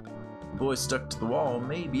 Boy stuck to the wall,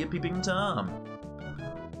 maybe a peeping Tom.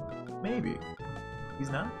 Maybe. He's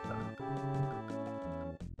not though.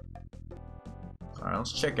 Alright,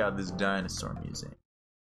 let's check out this dinosaur museum.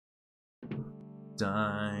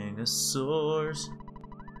 Dinosaurs.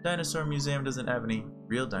 Dinosaur museum doesn't have any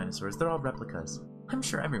real dinosaurs. They're all replicas. I'm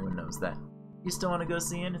sure everyone knows that. You still want to go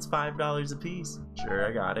see it? It's $5 a piece. Sure,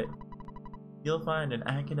 I got it. You'll find an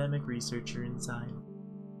academic researcher inside.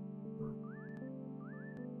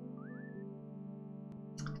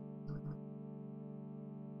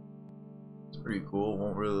 It's pretty cool. It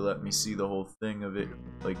won't really let me see the whole thing of it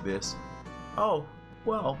like this. Oh,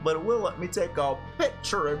 well, but it will let me take a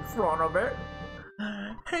picture in front of it.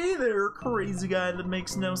 Hey there, crazy guy that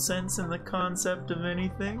makes no sense in the concept of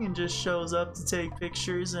anything and just shows up to take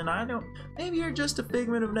pictures, and I don't... Maybe you're just a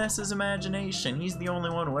figment of Ness's imagination. He's the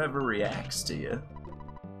only one who ever reacts to you.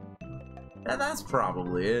 And that's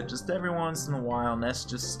probably it. Just every once in a while, Ness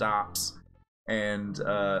just stops and,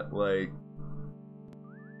 like,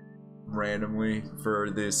 randomly,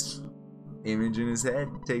 for this image in his head,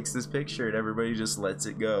 takes this picture and everybody just lets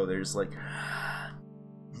it go. There's like,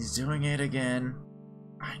 he's doing it again.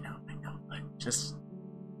 I know, but just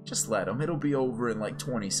let him. It'll be over in like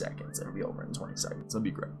 20 seconds. It'll be over in 20 seconds. It'll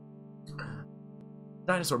be great.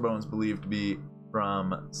 Dinosaur bones believed to be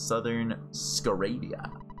from southern Scandinavia.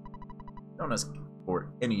 Don't ask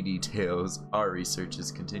for any details. Our research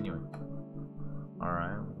is continuing.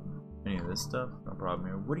 Alright. Any of this stuff? No problem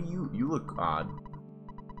here. What do you look odd.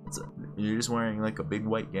 You're just wearing like a big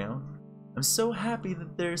white gown? I'm so happy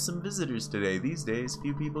that there are some visitors today. These days,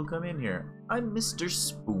 few people come in here. I'm Mr.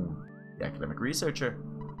 Spoon, the academic researcher.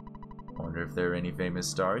 I wonder if there are any famous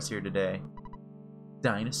stars here today.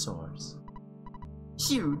 Dinosaurs.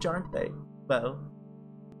 Huge, aren't they? Well,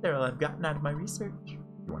 they're all I've gotten out of my research. You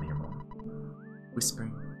want to hear more?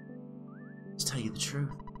 Whispering. To tell you the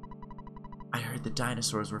truth, I heard that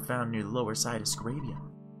dinosaurs were found near the lower side of Scandinavia,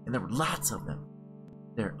 and there were lots of them.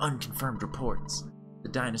 There are unconfirmed reports. The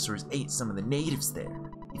dinosaurs ate some of the natives there.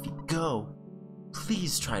 If you go,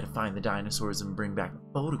 please try to find the dinosaurs and bring back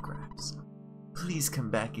photographs. Please come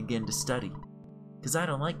back again to study, because I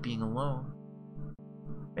don't like being alone.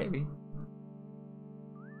 Maybe.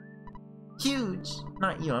 Huge!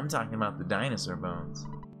 Not you, I'm talking about the dinosaur bones.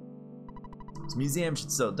 This museum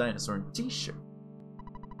should sell dinosaur t-shirt.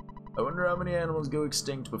 I wonder how many animals go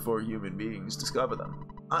extinct before human beings discover them.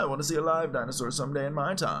 I want to see a live dinosaur someday in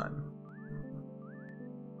my time.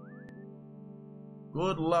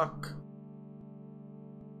 Good luck.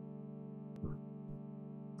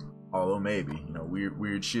 Although maybe, you know,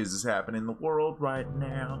 weird shiz is happening in the world right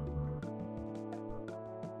now.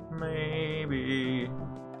 Maybe.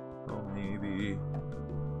 Oh, maybe.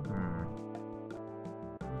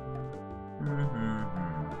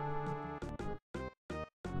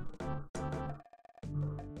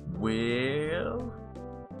 Well,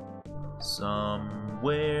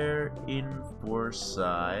 somewhere in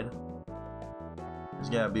Forsyth, there's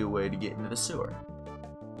gotta be a way to get into the sewer.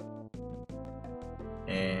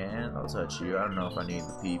 And I'll touch you. I don't know if I need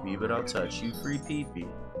the pee-pee, but I'll touch you. Free pee-pee.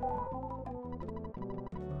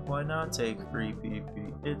 Why not take free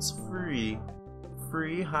pee-pee? It's free.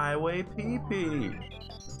 Free highway pee-pee.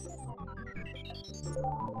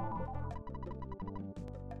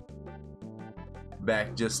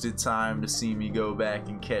 Back just in time to see me go back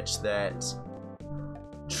and catch that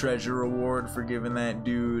treasure reward for giving that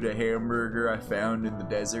dude a hamburger I found in the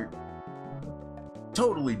desert.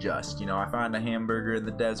 Totally just, you know, I find a hamburger in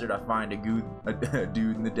the desert, I find a dude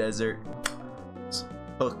in the desert,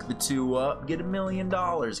 hook the two up, get $1 million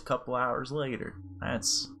a couple hours later.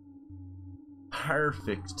 That's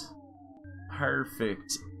perfect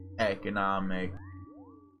economic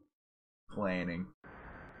planning.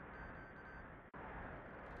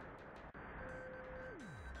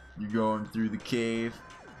 You're going through the cave.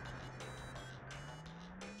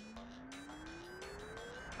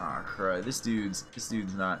 Ah, crud. This dude's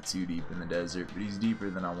not too deep in the desert, but he's deeper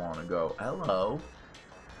than I want to go. Hello.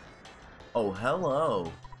 Oh,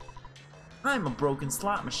 hello. I'm a broken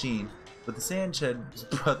slot machine, but the Sanchez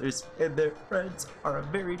brothers and their friends are a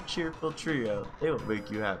very cheerful trio. They will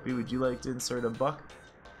make you happy. Would you like to insert a buck?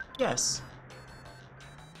 Yes.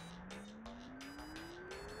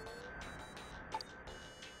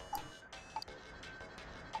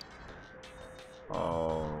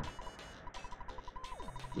 Oh.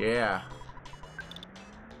 Yeah.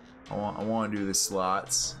 I want to do the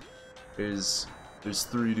slots. There's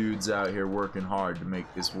 3 dudes out here working hard to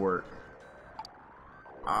make this work.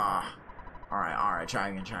 Ah. Alright, try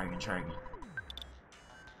again.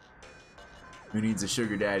 Who needs a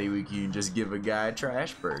sugar daddy? We can just give a guy a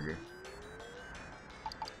trash burger.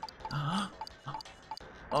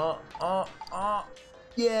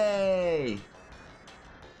 Yay!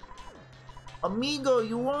 Amigo,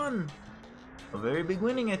 you won! A very big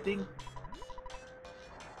winning, I think.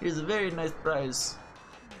 Here's a very nice prize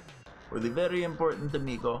for the very important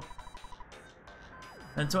amigo.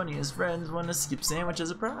 Antonia's friends won a skip sandwich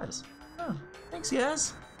as a prize. Oh, thanks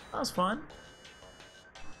guys. That was fun.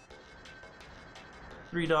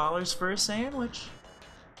 $3 for a sandwich.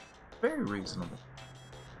 Very reasonable.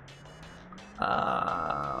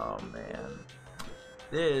 Oh man.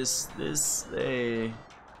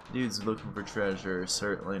 Dude's looking for treasure.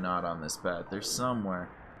 Certainly not on this path. They're somewhere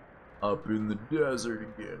up in the desert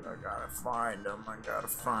again. I gotta find them. I gotta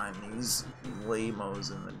find these lamos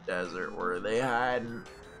in the desert. Where are they hiding?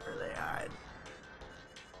 Where are they hiding?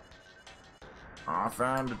 Oh, I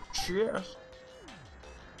found a chest.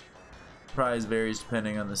 Prize varies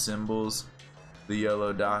depending on the symbols. The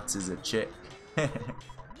yellow dots is a chick.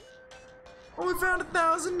 Oh, we found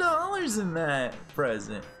 $1,000 in that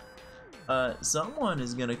present. Someone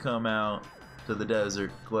is gonna come out to the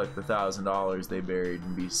desert, collect the $1,000 they buried,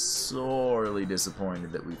 and be sorely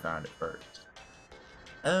disappointed that we found it first.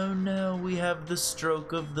 Oh no, we have the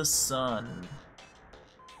stroke of the sun.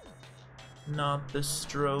 Not the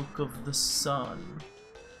stroke of the sun.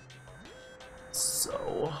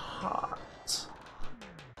 So hot.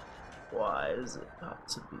 Why is it got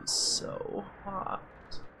to be so hot?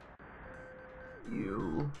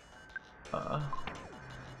 You,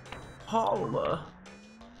 Paula,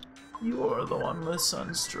 you are the one with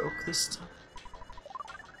sunstroke this time.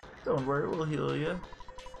 Don't worry, we'll heal you.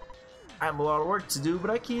 I have a lot of work to do, but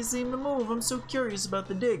I can't seem to move. I'm so curious about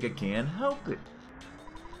the dig, I can't help it.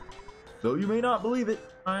 Though you may not believe it,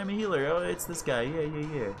 I'm a healer. Oh, it's this guy.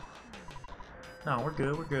 Yeah. No, we're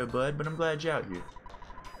good, bud, but I'm glad you're out here.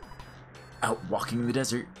 Out walking in the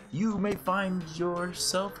desert, you may find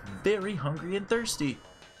yourself very hungry and thirsty.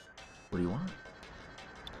 What do you want?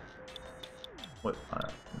 What?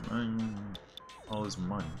 All this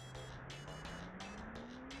money.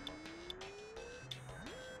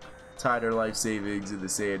 Tied our life savings in the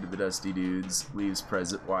sand of the dusty dudes. Leaves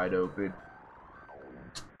present wide open.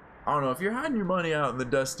 I don't know, if you're hiding your money out in the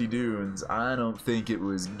dusty dunes, I don't think it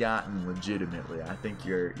was gotten legitimately. I think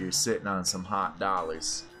you're sitting on some hot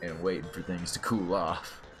dollars and waiting for things to cool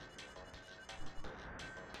off.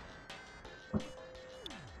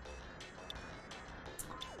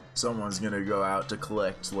 Someone's gonna go out to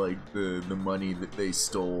collect like the money that they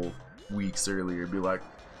stole weeks earlier. Be like,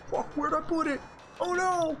 fuck, where'd I put it? Oh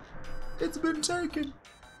no, it's been taken.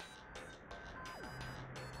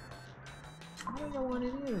 think I want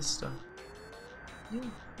any of this stuff. Yeah,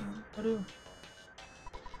 I do.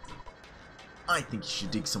 I think you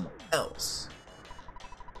should dig somewhere else.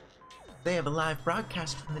 They have a live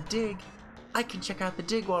broadcast from the dig. I can check out the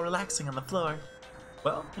dig while relaxing on the floor.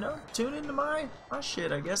 Well, you know, tune into my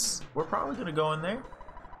shit, I guess. We're probably gonna go in there.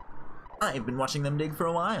 I've been watching them dig for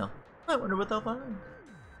a while. I wonder what they'll find.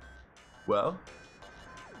 Well,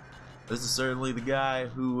 this is certainly the guy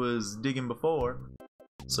who was digging before.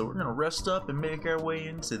 So we're gonna rest up and make our way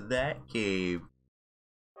into that cave.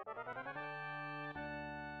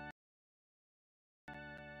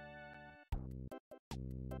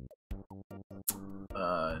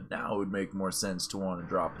 Now it would make more sense to want to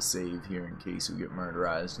drop a save here in case we get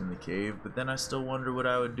murderized in the cave, but then I still wonder what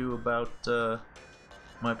I would do about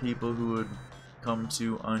my people who would come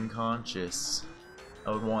to unconscious.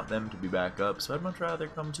 I would want them to be back up, so I'd much rather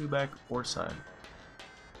come to back or side.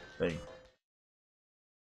 Thing.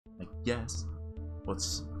 I guess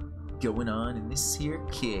what's going on in this here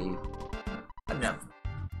cave? I didn't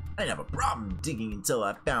have a problem digging until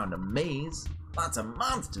I found a maze. Lots of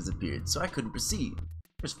monsters appeared, so I couldn't proceed.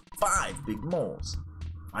 There's 5 big moles.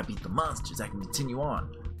 If I beat the monsters, I can continue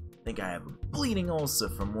on. I think I have a bleeding ulcer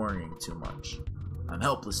from worrying too much. I'm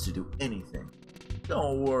helpless to do anything.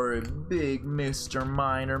 Don't worry, big Mr.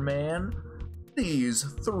 Miner Man. These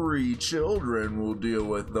 3 children will deal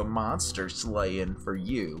with the monster slaying for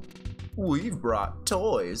you. We've brought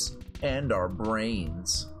toys and our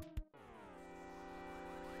brains.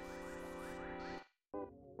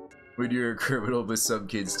 When you're a criminal but some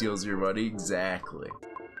kid steals your money? Exactly.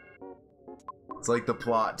 It's like the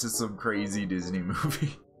plot to some crazy Disney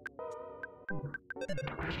movie.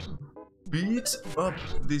 Beat up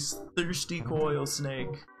this thirsty coil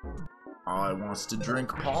snake. Oh, it wants to drink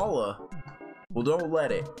Paula. Well, don't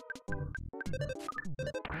let it.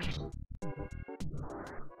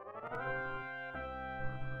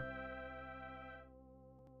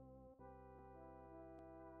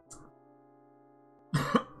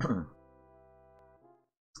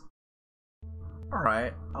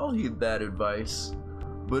 Alright, I'll heed that advice.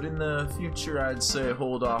 But in the future, I'd say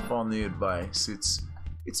hold off on the advice.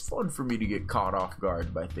 It's fun for me to get caught off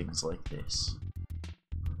guard by things like this.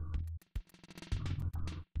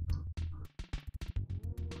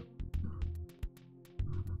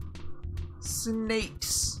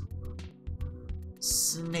 Snakes.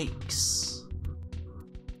 Snakes.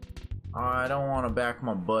 I don't want to back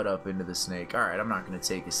my butt up into the snake. Alright, I'm not going to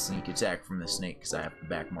take a sneak attack from the snake because I have to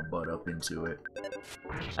back my butt up into it.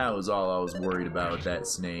 That was all I was worried about with that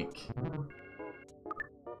snake.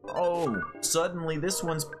 Oh, suddenly this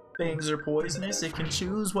one's fangs are poisonous. It can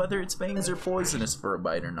choose whether its fangs are poisonous for a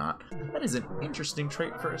bite or not. That is an interesting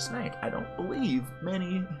trait for a snake. I don't believe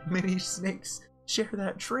many snakes share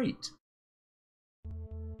that trait.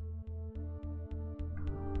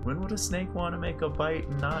 When would a snake want to make a bite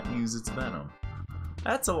and not use its venom?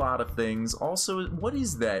 That's a lot of things. Also, what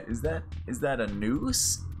is that? Is that a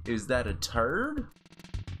noose? Is that a turd?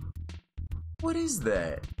 What is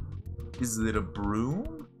that? Is it a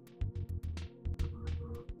broom?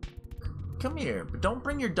 Come here, but don't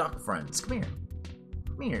bring your duck friends. Come here.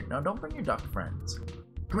 Come here. No, don't bring your duck friends.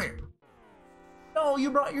 Come here. No, you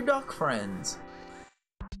brought your duck friends.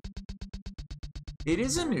 It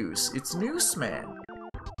is a noose. It's Noose Man.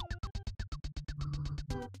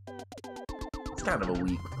 It's kind of a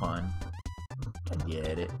weak pun. I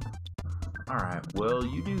get it. Alright, well,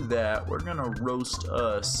 you do that. We're gonna roast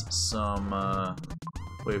us some,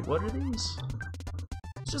 wait, what are these?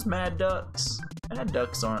 It's just mad ducks. Mad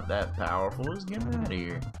ducks aren't that powerful. Just get them out of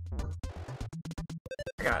here.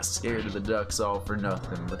 I got scared of the ducks all for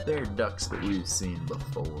nothing, but they're ducks that we've seen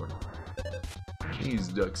before. These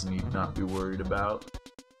ducks need not be worried about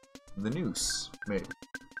the noose. Maybe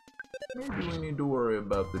we need to worry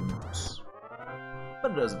about the noose.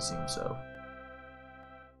 But it doesn't seem so.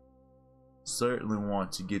 Certainly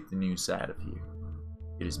want to get the noose out of here.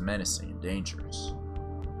 It is menacing and dangerous.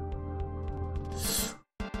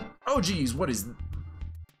 Oh geez, what is...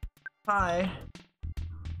 Hi.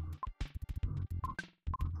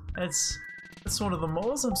 That's one of the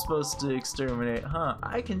moles I'm supposed to exterminate, huh?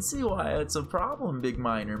 I can see why it's a problem, Big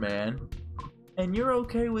Miner Man. And you're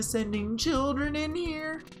okay with sending children in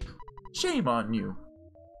here? Shame on you.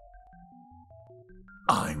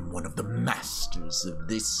 I'm one of the masters of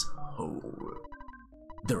this hole.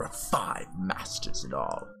 There are 5 masters in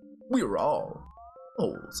all. We're all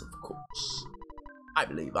holes, of course. I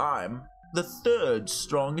believe I'm the 3rd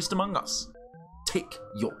strongest among us. Take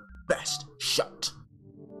your best shot.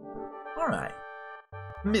 Alright.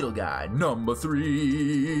 Middle guy, number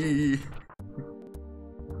 3.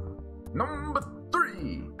 Number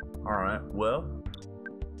 3. Alright, well,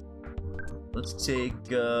 let's take,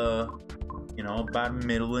 you know, about a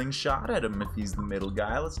middling shot at him if he's the middle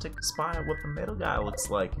guy. Let's take a spy at what the middle guy looks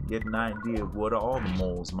like and get an idea of what all the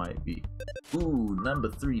moles might be. Ooh, number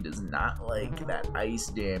 3 does not like that ice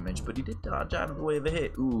damage, but he did dodge out of the way of a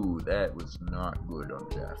hit. Ooh, that was not good on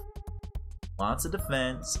Jeff. Lots of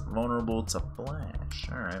defense, vulnerable to flash.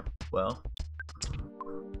 Alright, well,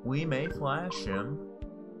 we may flash him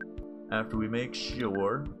after we make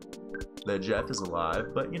sure that Jeff is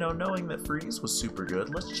alive, but you know, knowing that freeze was super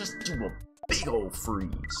good, let's just do a big old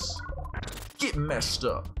freeze. Get messed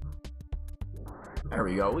up. There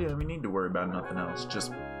we go. We don't even need to worry about nothing else.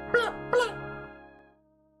 Just blah, blah.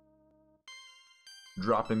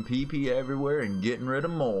 Dropping PP everywhere and getting rid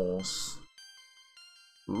of moles.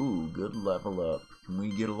 Ooh, good level up. Can we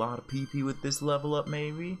get a lot of PP with this level up,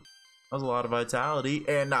 maybe? That was a lot of vitality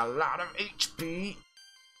and a lot of HP.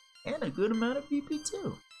 And a good amount of PP,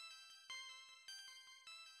 too.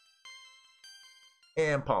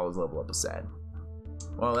 And Paula's level up is sad.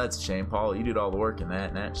 Well, that's a shame. Paula, you did all the work in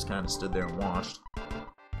that, and Nat just kind of stood there and watched.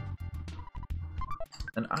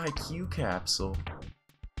 An IQ capsule.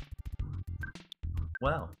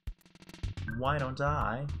 Well, why don't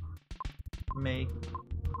I make,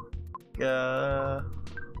 let's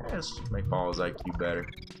just make Paula's IQ better.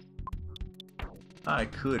 I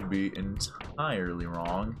could be entirely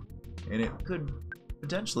wrong, and it could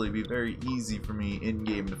potentially be very easy for me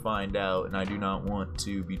in-game to find out, and I do not want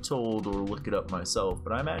to be told or look it up myself,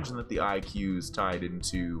 but I imagine that the IQ is tied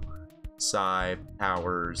into psi,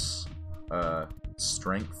 powers,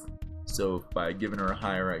 strength. So by giving her a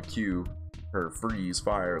higher IQ, her freeze,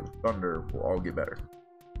 fire, thunder will all get better.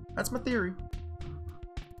 That's my theory.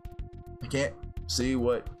 I can't see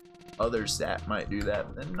what other stat might do that,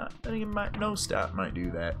 and no stat might do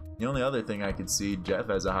that. The only other thing I could see, Jeff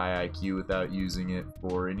has a high IQ without using it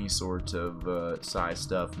for any sort of psi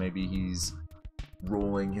stuff. Maybe he's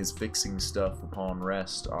rolling his fixing stuff upon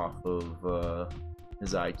rest off of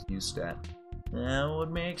his IQ stat. That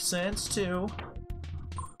would make sense too.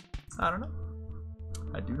 I don't know.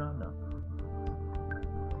 I do not know.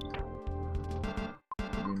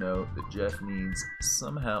 I do know that Jeff needs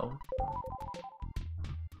some help.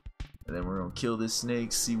 And then we're gonna kill this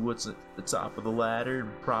snake, see what's at the top of the ladder,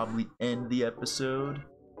 and probably end the episode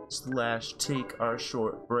 / take our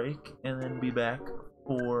short break, and then be back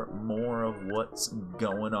for more of what's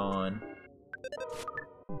going on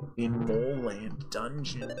in Mole Land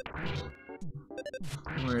Dungeon,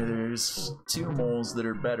 where there's 2 moles that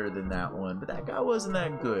are better than that one, but that guy wasn't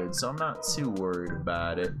that good, so I'm not too worried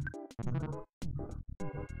about it.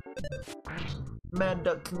 Mad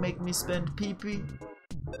Duck can make me spend PP.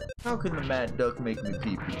 How can the Mad Duck make me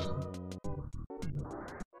pee-pee?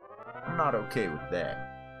 I'm not okay with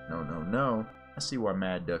that. No, no, no. I see why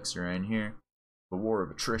Mad Ducks are in here. The war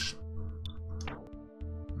of attrition.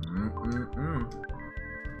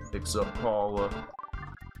 Fix up Paula.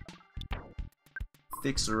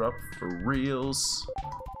 Fix her up for reals.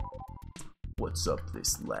 What's up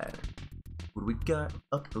this ladder? What do we got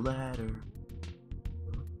up the ladder?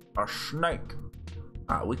 A snake.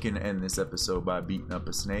 We can end this episode by beating up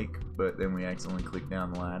a snake, but then we accidentally click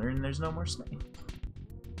down the ladder and there's no more snake.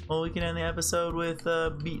 Well, we can end the episode with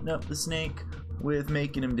beating up the snake with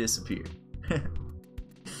making him disappear.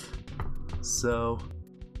 So,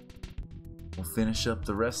 we'll finish up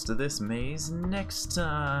the rest of this maze next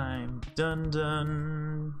time. Dun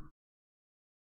dun.